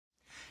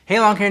Hey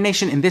Lawn Care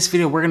Nation, in this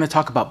video we're going to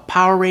talk about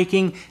power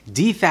raking,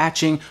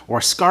 dethatching, or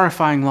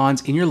scarifying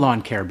lawns in your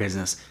lawn care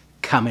business.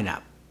 Coming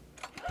up.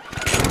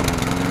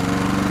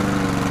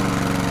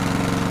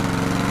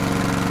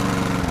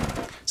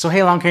 So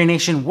hey Lawn Care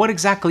Nation, what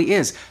exactly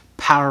is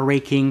power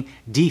raking,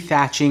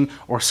 dethatching,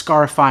 or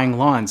scarifying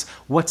lawns?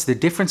 What's the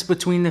difference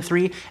between the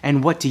three,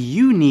 and what do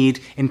you need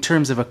in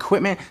terms of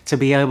equipment to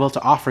be able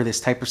to offer this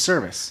type of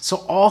service? So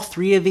all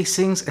three of these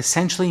things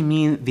essentially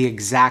mean the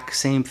exact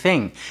same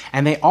thing,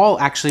 and they all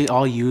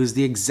use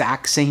the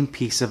exact same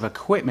piece of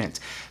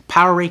equipment.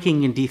 Power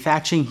raking and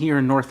dethatching here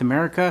in North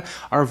America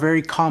are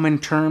very common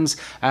terms,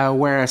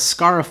 whereas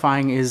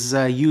scarifying is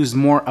used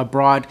more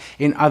abroad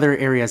in other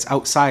areas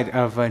outside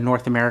of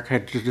North America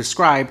to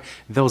describe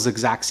those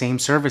exact same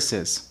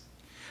services.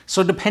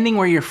 So depending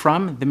where you're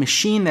from, the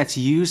machine that's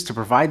used to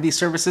provide these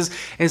services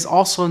is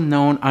also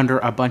known under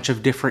a bunch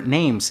of different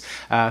names.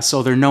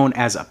 So they're known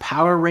as a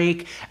power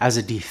rake, as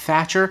a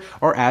dethatcher,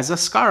 or as a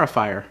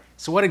scarifyer.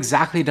 So what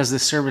exactly does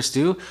this service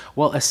do?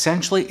 Well,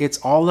 essentially it's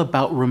all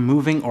about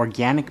removing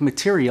organic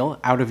material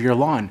out of your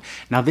lawn.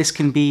 Now this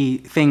can be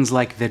things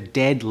like the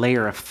dead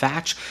layer of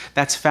thatch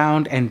that's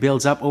found and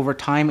builds up over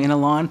time in a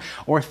lawn,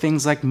 or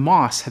things like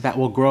moss that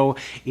will grow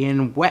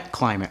in wet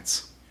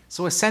climates.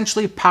 So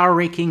essentially power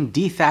raking,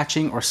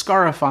 dethatching, or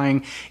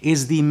scarifying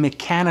is the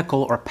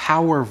mechanical or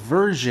power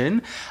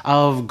version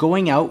of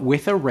going out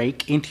with a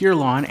rake into your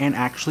lawn and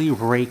actually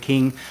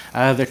raking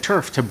the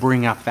turf to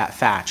bring up that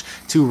thatch,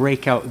 to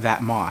rake out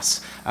that moss.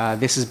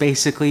 This is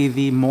basically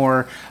the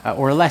more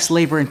or less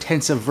labor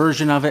intensive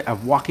version of it,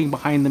 of walking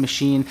behind the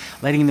machine,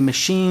 letting the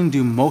machine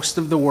do most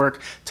of the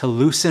work to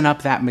loosen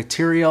up that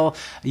material.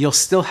 You'll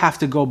still have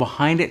to go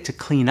behind it to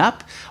clean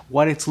up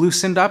what it's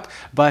loosened up,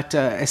 but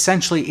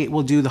essentially it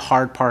will do the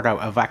hard part out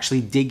of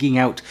actually digging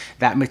out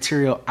that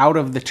material out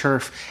of the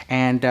turf,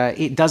 and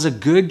it does a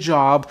good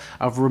job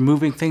of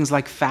removing things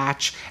like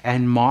thatch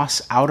and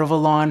moss out of a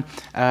lawn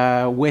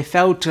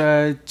without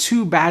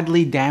too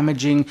badly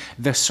damaging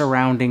the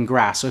surrounding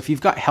grass. So if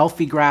you've got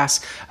healthy grass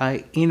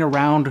in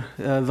around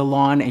the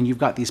lawn and you've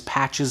got these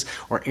patches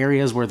or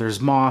areas where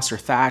there's moss or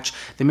thatch,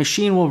 the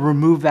machine will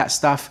remove that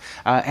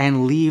stuff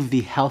and leave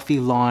the healthy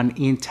lawn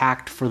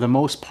intact for the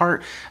most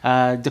part,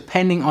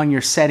 depending on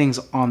your settings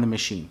on the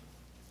machine.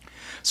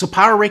 So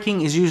power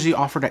raking is usually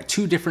offered at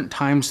two different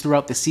times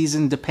throughout the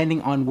season,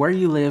 depending on where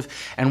you live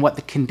and what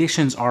the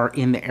conditions are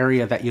in the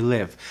area that you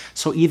live.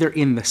 So either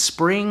in the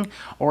spring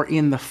or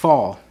in the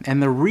fall.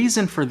 And the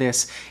reason for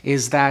this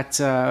is that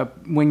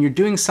when you're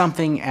doing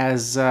something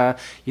as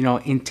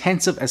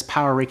intensive as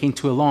power raking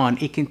to a lawn,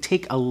 it can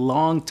take a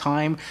long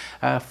time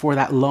for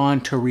that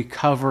lawn to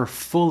recover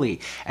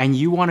fully. And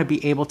you want to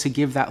be able to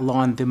give that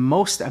lawn the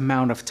most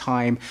amount of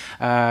time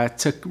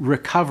to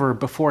recover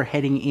before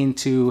heading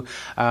into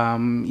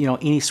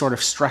any sort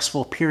of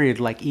stressful period,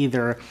 like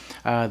either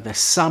the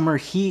summer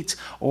heat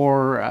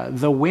or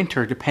the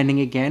winter, depending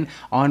again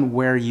on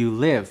where you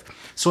live.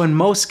 So in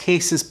most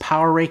cases,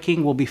 power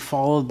raking will be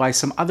followed by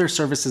some other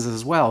services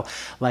as well,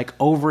 like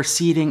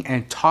overseeding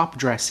and top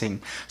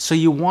dressing. So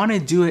you want to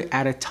do it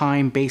at a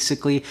time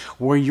basically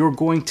where you're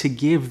going to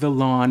give the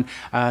lawn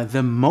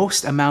the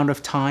most amount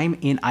of time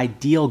in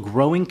ideal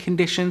growing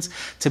conditions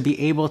to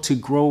be able to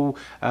grow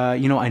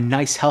a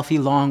nice healthy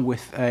lawn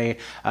with a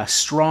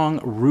strong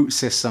root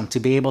system to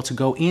be able to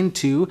go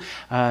into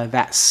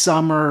that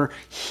summer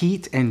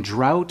heat and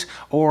drought,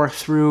 or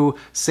through,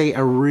 say,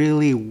 a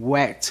really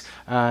wet,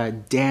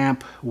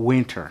 damp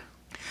winter.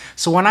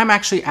 So when I'm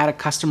actually at a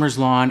customer's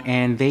lawn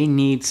and they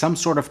need some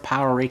sort of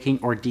power raking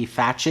or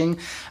dethatching,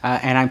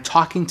 and I'm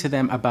talking to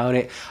them about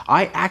it,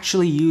 I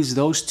actually use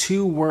those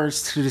two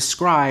words to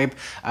describe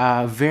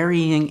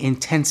varying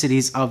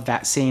intensities of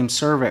that same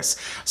service.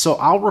 So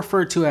I'll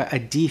refer to a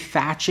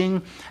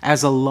dethatching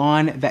as a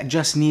lawn that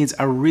just needs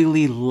a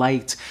really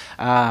light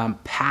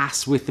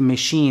pass with the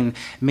machine,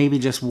 maybe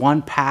just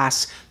one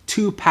pass,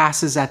 two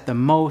passes at the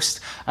most,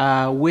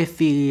 with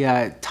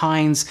the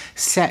tines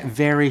set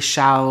very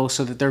shallow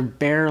so that they're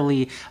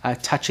barely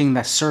touching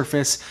the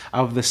surface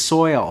of the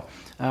soil.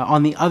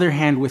 On the other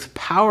hand, with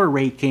power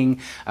raking,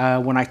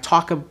 when I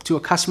talk to a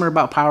customer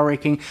about power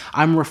raking,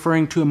 I'm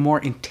referring to a more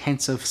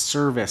intensive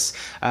service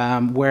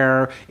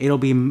where it'll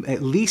be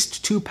at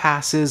least two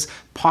passes,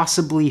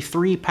 possibly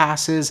three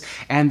passes,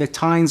 and the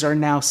tines are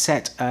now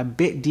set a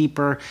bit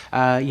deeper,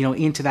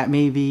 into that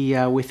maybe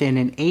within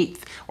an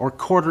eighth or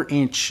quarter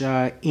inch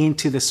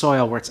into the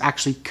soil, where it's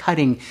actually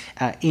cutting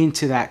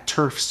into that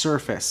turf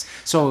surface.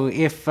 So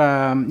if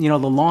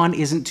the lawn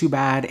isn't too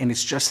bad and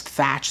it's just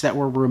thatch that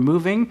we're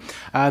removing,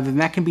 then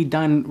that can be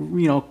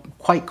done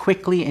quite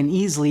quickly and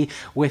easily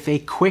with a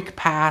quick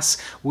pass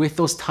with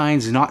those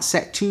tines not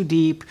set too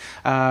deep.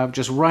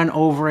 Just run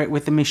over it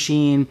with the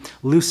machine,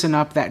 loosen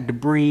up that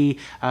debris.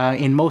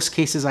 In most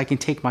cases, I can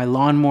take my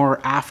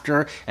lawnmower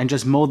after and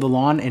just mow the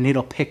lawn and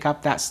it'll pick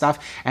up that stuff.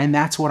 And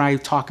that's what I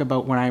talk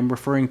about when I'm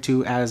referring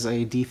to as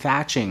a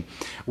dethatching.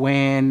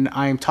 When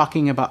I'm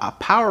talking about a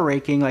power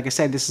raking, like I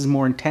said, this is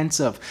more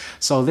intensive.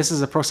 So this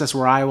is a process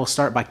where I will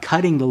start by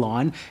cutting the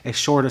lawn as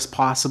short as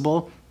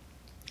possible,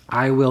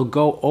 I will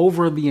go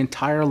over the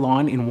entire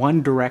lawn in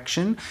one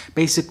direction,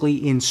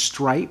 basically in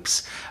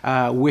stripes,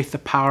 with the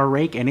power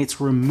rake, and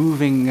it's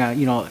removing,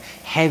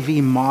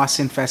 heavy moss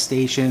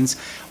infestations.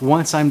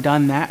 Once I'm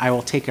done that, I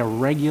will take a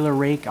regular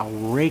rake, I'll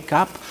rake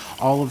up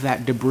all of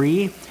that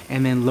debris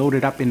and then load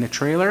it up in the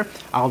trailer.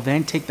 I'll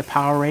then take the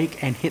power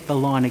rake and hit the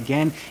lawn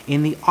again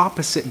in the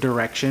opposite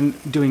direction,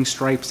 doing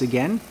stripes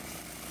again.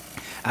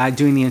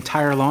 Doing the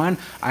entire lawn,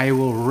 I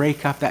will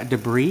rake up that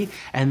debris,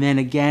 and then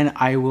again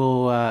I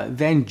will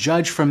then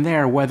judge from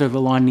there whether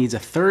the lawn needs a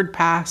third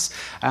pass,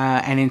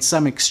 and in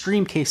some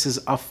extreme cases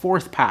a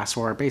fourth pass,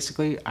 where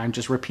basically I'm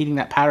just repeating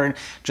that pattern,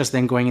 just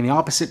then going in the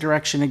opposite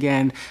direction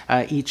again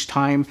each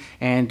time,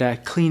 and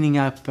cleaning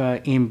up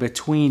in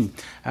between.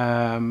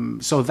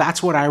 So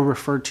that's what I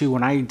refer to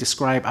when I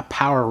describe a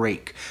power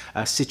rake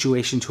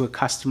situation to a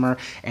customer,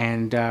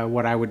 and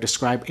what I would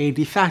describe a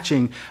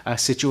dethatching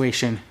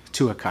situation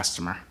to a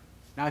customer.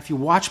 Now, if you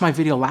watched my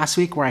video last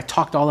week where I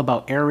talked all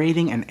about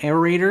aerating and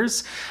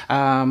aerators,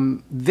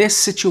 this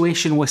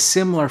situation was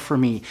similar for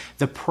me.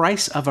 The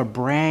price of a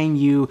brand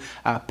new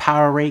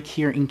power rake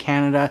here in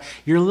Canada,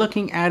 you're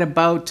looking at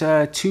about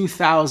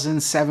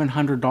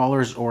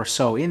 $2,700 or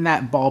so, in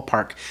that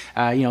ballpark,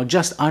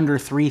 just under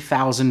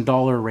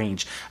 $3,000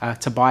 range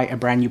to buy a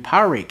brand new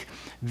power rake.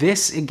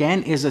 This,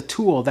 again, is a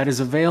tool that is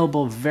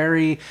available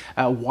very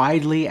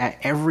widely at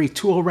every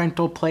tool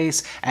rental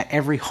place, at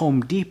every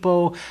Home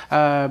Depot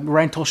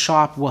rental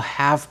shop will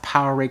have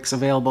power rakes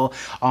available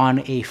on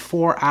a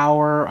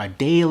 4-hour, a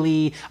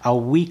daily, a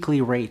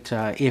weekly rate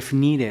if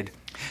needed.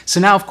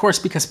 So now, of course,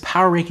 because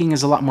power raking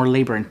is a lot more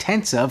labor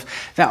intensive,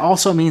 that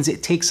also means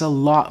it takes a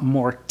lot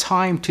more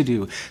time to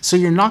do. So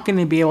you're not going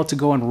to be able to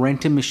go and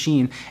rent a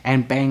machine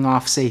and bang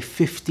off, say,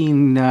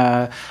 15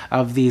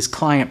 of these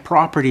client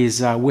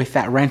properties with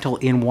that rental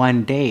in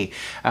one day.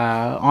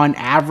 On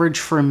average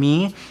for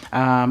me,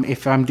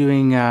 if I'm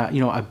doing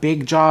a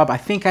big job, I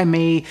think I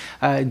may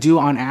do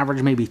on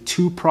average maybe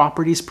 2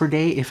 properties per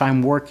day. If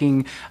I'm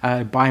working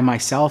by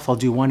myself, I'll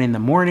do one in the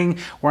morning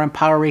where I'm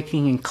power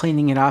raking and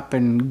cleaning it up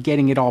and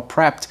getting it all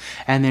prepped,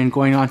 and then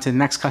going on to the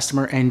next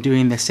customer and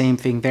doing the same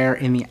thing there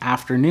in the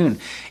afternoon.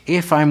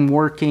 If I'm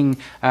working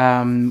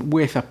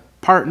with a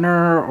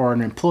partner or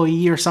an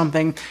employee or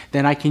something,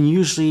 then I can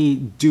usually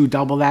do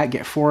double that,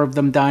 get 4 of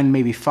them done,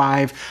 maybe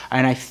 5.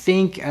 And I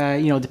think,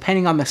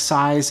 depending on the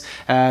size,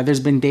 there's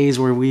been days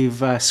where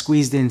we've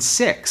squeezed in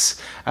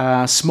 6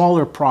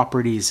 smaller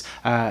properties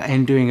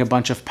and doing a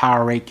bunch of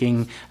power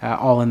raking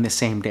all in the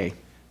same day.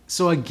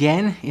 So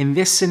again, in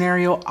this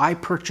scenario, I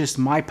purchased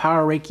my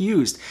power rake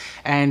used,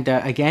 and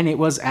again, it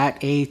was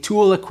at a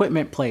tool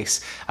equipment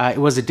place. It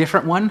was a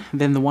different one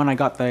than the one I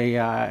got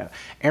the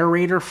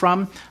aerator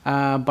from,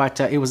 but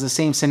it was the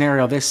same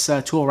scenario. This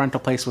tool rental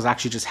place was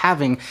actually just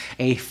having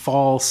a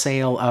fall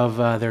sale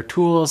of their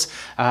tools.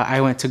 I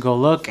went to go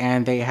look,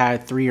 and they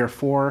had 3 or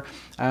 4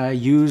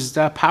 used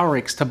power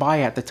rakes to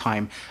buy at the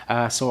time.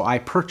 So I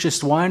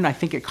purchased one. I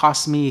think it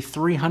cost me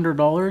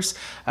 $300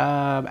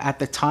 at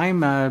the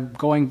time,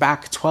 going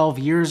back 12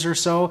 years or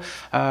so.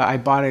 I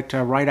bought it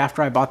right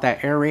after I bought that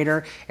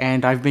aerator,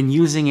 and I've been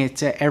using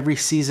it every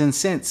season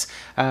since.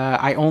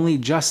 I only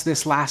just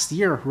this last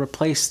year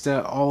replaced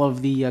all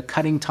of the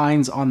cutting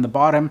tines on the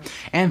bottom,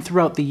 and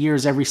throughout the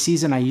years, every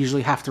season, I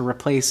usually have to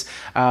replace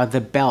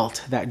the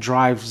belt that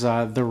drives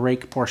the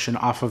rake portion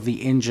off of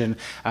the engine.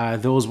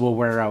 Those will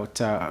wear out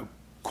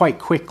quite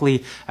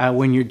quickly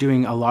when you're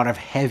doing a lot of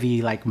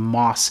heavy like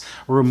moss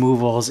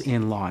removals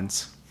in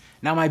lawns.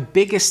 Now, my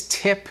biggest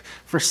tip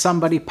for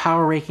somebody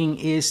power raking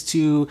is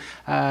to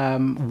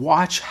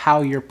watch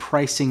how you're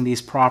pricing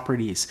these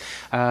properties.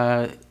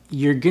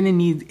 You're going to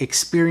need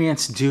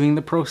experience doing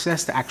the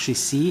process to actually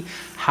see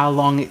how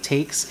long it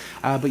takes,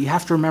 but you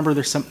have to remember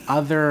there's some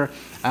other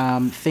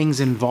things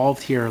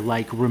involved here,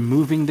 like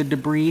removing the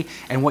debris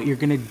and what you're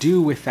going to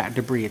do with that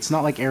debris. It's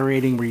not like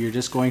aerating where you're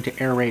just going to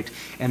aerate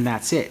and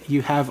that's it.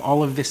 You have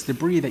all of this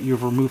debris that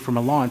you've removed from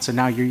a lawn, so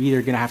now you're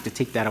either going to have to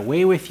take that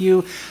away with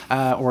you,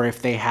 or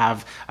if they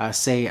have,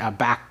 say, a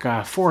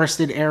back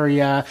forested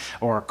area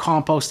or a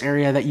compost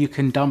area that you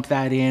can dump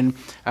that in,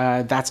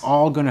 that's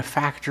all going to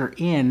factor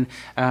in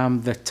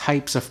the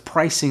types of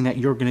pricing that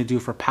you're going to do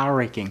for power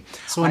raking.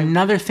 So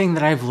another thing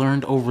that I've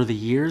learned over the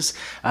years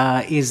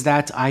is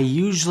that I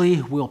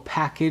usually will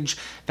package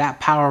that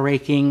power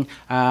raking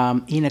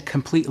in a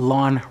complete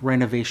lawn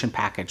renovation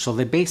package. So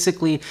that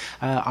basically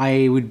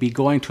I would be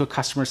going to a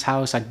customer's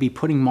house, I'd be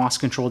putting moss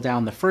control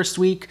down the first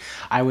week,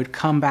 I would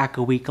come back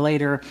a week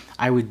later,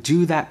 I would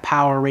do that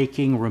power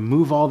raking,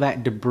 remove all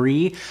that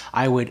debris,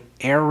 I would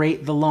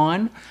aerate the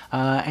lawn,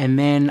 and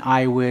then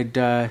I would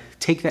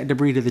take that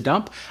debris to the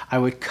dump. I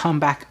would come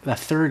back the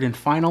third and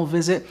final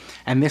visit,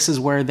 and this is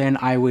where then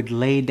I would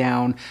lay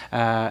down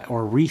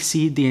or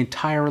reseed the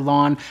entire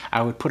lawn.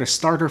 I would put a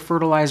starter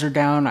fertilizer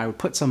down, I would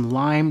put some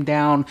lime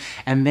down,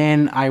 and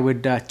then I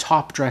would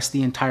top dress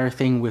the entire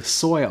thing with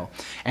soil.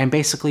 And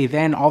basically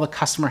then all the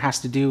customer has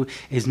to do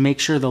is make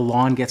sure the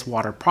lawn gets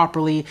watered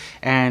properly,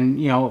 and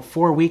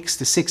 4 weeks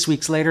to 6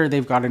 weeks later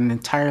they've got an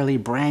entirely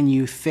brand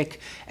new thick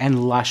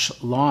and lush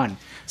lawn.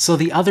 So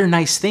the other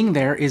nice thing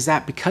there is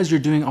that because you're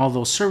doing all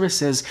those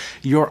services,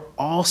 you're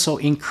also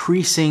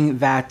increasing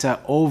that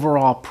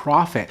overall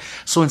profit.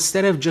 So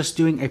instead of just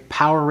doing a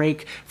power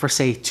rake for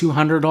say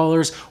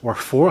 $200 or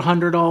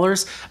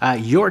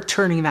 $400, you're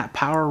turning that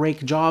power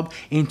rake job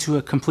into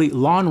a complete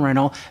lawn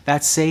rental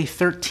that's say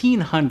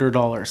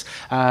 $1,300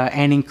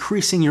 and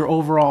increasing your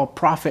overall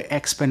profit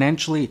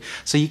exponentially.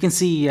 So you can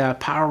see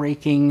power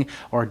raking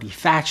or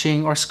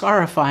dethatching or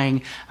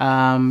scarifying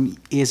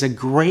is a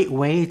great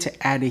way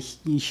to add a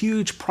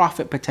huge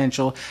profit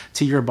potential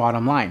to your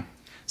bottom line.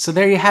 So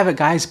there you have it,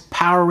 guys.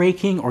 Power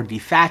raking or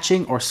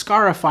dethatching or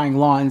scarifying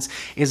lawns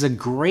is a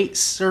great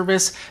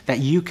service that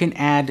you can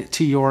add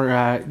to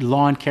your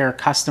lawn care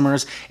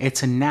customers.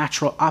 It's a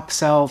natural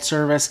upsell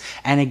service.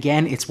 And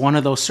again, it's one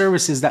of those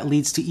services that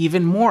leads to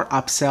even more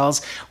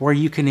upsells where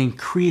you can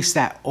increase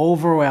that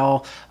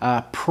overall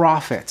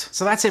profit.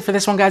 So that's it for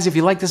this one, guys. If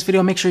you like this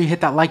video, make sure you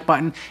hit that like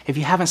button. If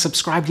you haven't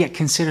subscribed yet,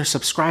 consider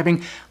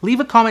subscribing.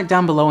 Leave a comment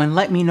down below and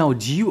let me know,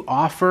 do you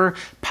offer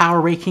power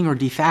raking or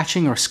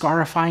dethatching or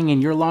scarifying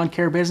in your lawn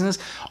care business?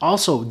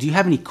 Also, do you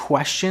have any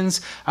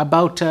questions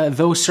about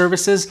those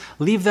services?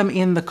 Leave them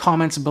in the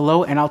comments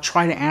below and I'll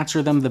try to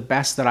answer them the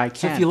best that I can.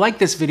 So if you like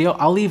this video,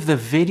 I'll leave the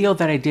video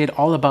that I did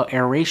all about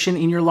aeration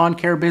in your lawn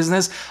care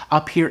business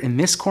up here in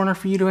this corner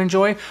for you to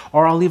enjoy,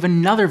 or I'll leave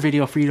another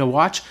video for you to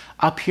watch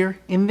up here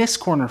in this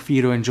corner for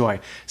you to enjoy.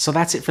 So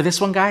that's it for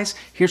this one, guys.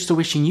 Here's to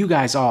wishing you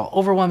guys all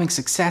overwhelming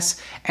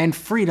success and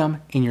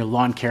freedom in your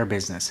lawn care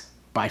business.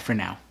 Bye for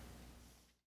now.